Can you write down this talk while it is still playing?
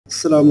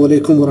Assalamu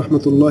alaikum wa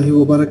rahmatullahi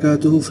wa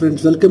barakatuhu.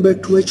 Friends, welcome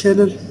back to my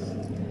channel.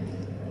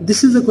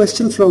 This is a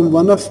question from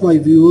one of my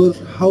viewers,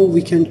 how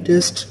we can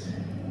test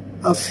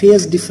a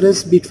phase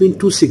difference between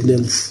two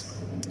signals.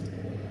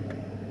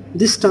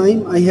 This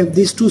time I have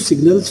these two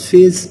signals,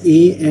 phase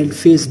A and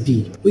phase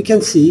B. We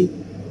can see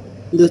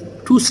the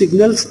two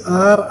signals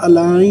are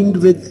aligned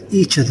with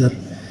each other.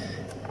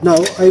 Now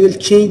I will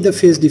change the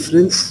phase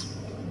difference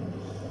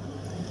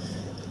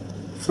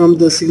from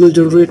the signal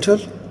generator.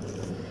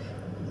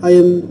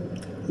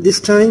 This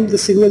time the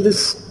signal is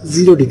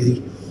 0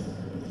 degree.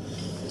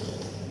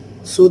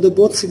 So the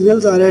both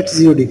signals are at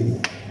 0 degree.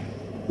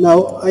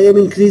 Now I am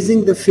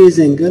increasing the phase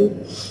angle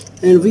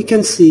and we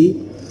can see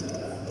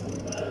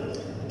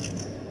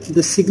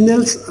the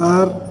signals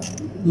are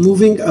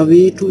moving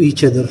away to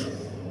each other.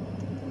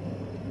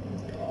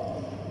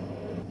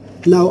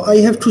 Now I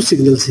have two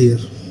signals here.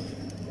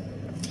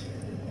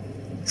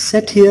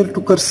 Set here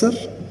to cursor,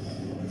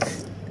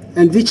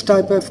 and which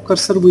type of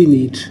cursor we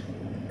need?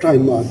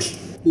 Time mode.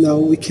 Now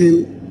we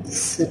can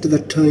set the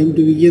time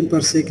division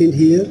per second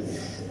here.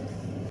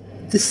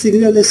 This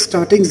signal is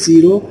starting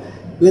 0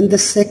 when the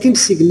second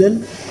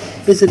signal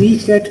is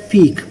reached at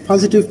peak,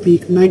 positive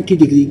peak 90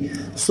 degree.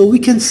 So we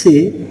can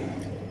say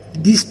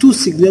these two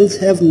signals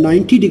have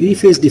 90 degree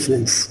phase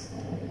difference.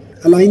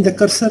 Align the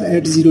cursor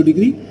at 0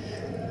 degree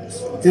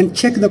and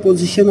check the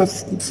position of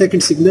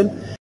second signal.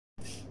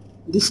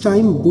 This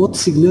time both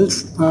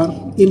signals are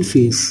in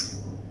phase.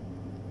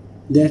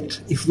 That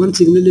if one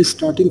signal is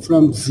starting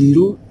from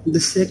 0, the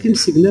second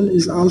signal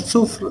is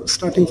also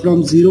starting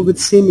from 0 with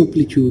same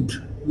amplitude,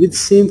 with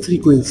same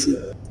frequency.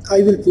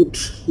 I will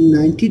put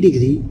 90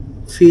 degree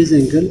phase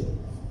angle.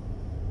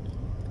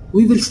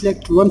 We will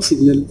select one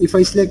signal. If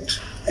I select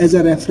as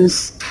a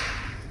reference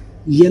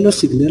yellow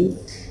signal,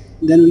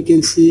 then we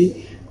can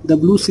say the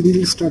blue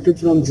signal started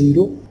from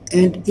 0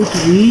 and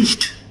it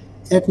reached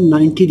at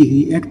 90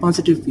 degree at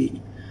positive peak.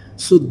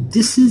 So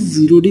this is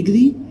 0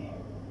 degree.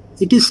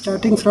 It is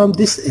starting from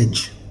this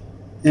edge,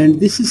 and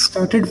this is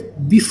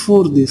started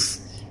before this.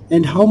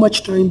 And how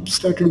much time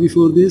started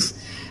before this?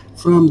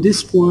 From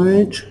this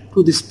point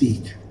to this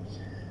peak.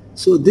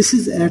 So this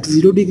is at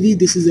 0 degree,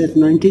 this is at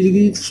 90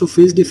 degree, so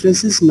phase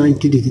difference is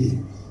 90 degree.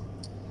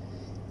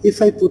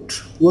 If I put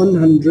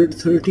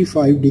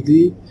 135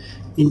 degree,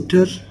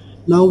 enter,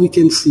 now we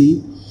can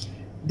see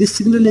this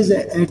signal is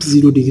at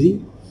 0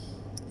 degree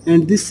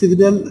and this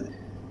signal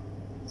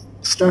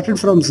started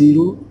from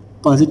 0,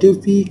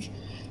 positive peak,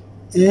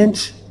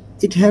 and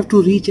it have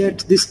to reach at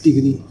this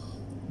degree.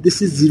 This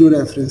is 0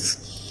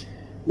 reference.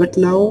 But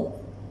now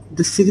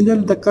the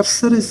signal, the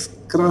cursor is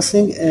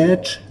crossing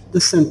at the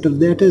center,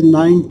 that is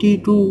 90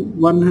 to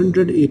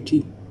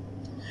 180.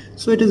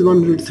 So it is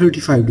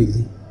 135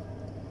 degree.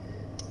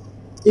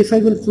 If I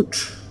will put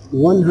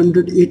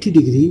 180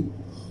 degree,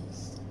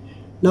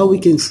 now we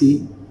can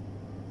see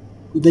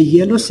the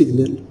yellow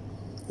signal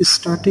is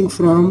starting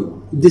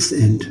from this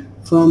end,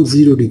 from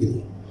 0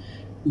 degree.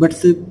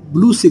 But the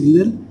blue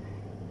signal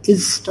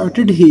is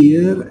started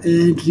here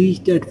and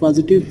reached at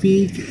positive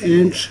peak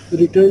and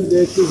returned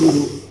back to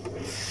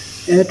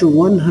 0 at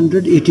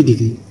 180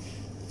 degree.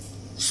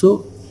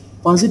 So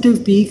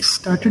positive peak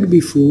started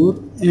before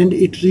and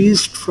it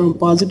reached from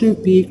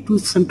positive peak to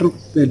center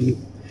value.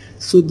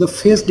 So the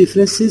phase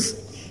difference is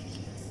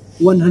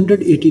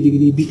 180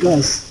 degree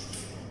because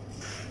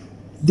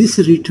this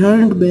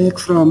returned back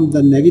from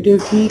the negative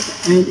peak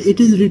and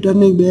it is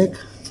returning back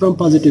from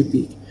positive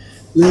peak.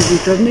 When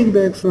returning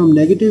back from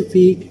negative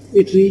peak,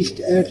 it reached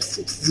at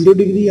 0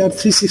 degree or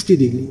 360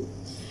 degree.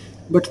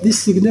 But this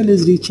signal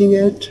is reaching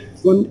at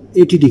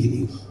 180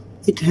 degree.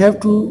 It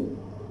have to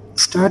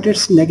start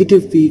its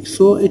negative peak,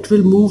 so it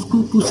will move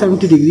to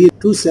 270 degree.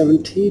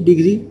 270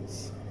 degree.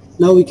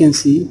 Now we can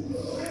see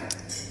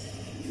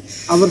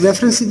our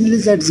reference signal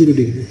is at 0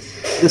 degree.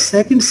 The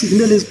second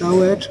signal is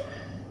now at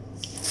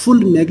full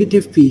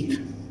negative peak.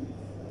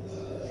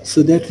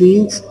 So that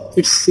means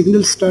its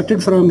signal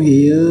started from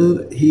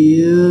here,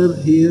 here,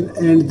 here,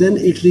 and then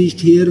it reached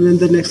here when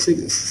the next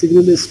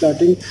signal is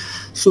starting.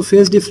 So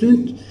phase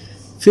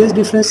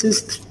difference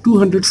is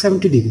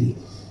 270 degree.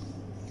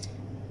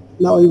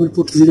 Now I will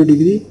put 0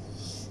 degree.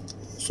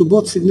 So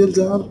both signals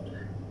are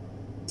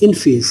in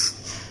phase.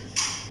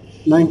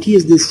 90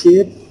 is this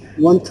shape,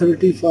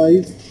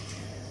 135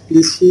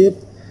 this shape,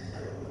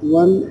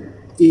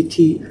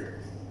 180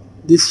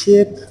 this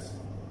shape,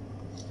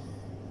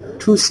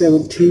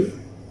 270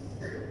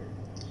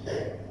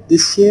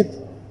 this shape,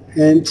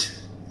 and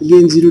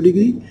again 0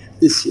 degree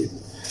this shape.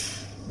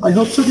 I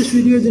hope so this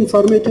video is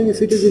informative.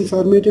 If it is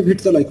informative, hit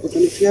the like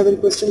button. If you have any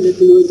question, let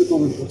me know in the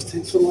comment box.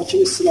 Thanks for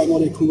watching. Assalamu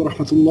alaikum wa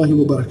rahmatullahi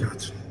wa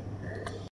barakatuh.